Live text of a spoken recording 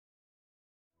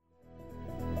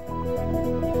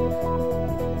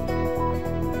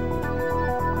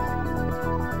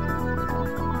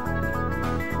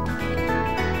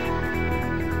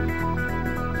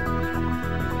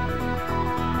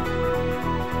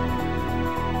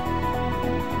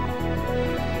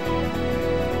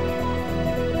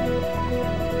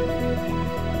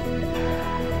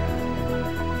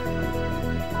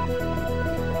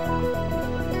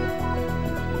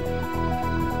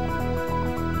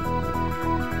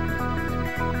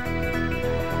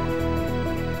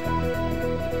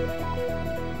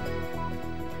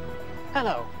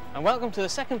Hello and welcome to the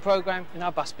second programme in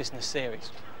our bus business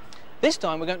series. This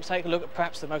time we're going to take a look at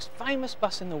perhaps the most famous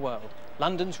bus in the world,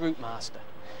 London's Routemaster.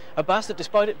 A bus that,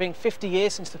 despite it being 50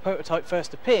 years since the prototype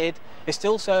first appeared, is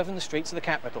still serving the streets of the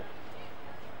capital.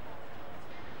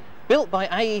 Built by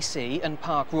AEC and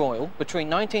Park Royal between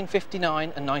 1959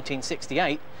 and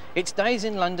 1968, its days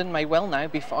in London may well now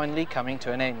be finally coming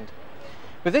to an end.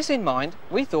 With this in mind,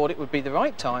 we thought it would be the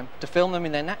right time to film them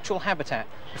in their natural habitat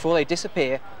before they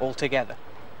disappear altogether.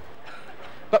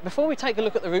 But before we take a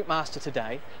look at the Routemaster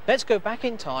today, let's go back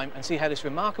in time and see how this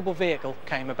remarkable vehicle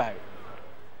came about.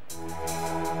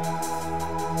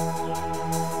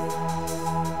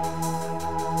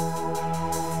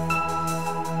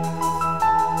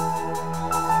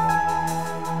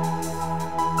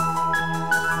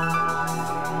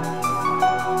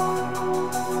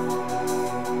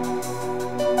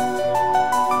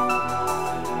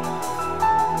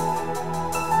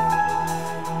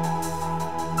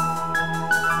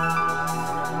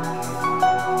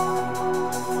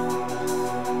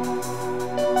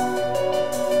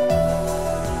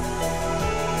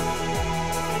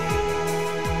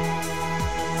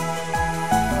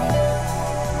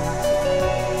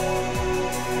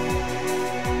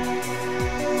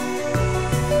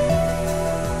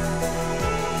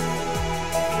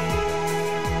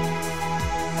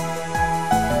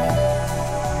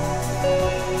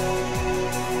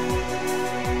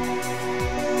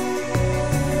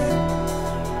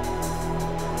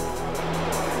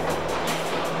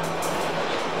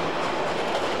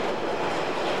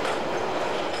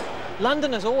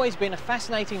 London has always been a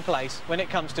fascinating place when it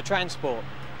comes to transport.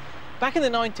 Back in the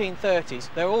 1930s,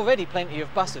 there were already plenty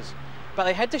of buses, but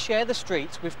they had to share the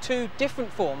streets with two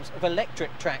different forms of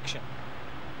electric traction.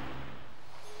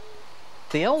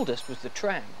 The oldest was the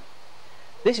tram.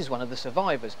 This is one of the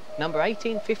survivors, number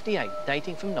 1858,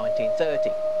 dating from 1930.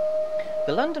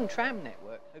 The London tram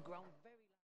network had grown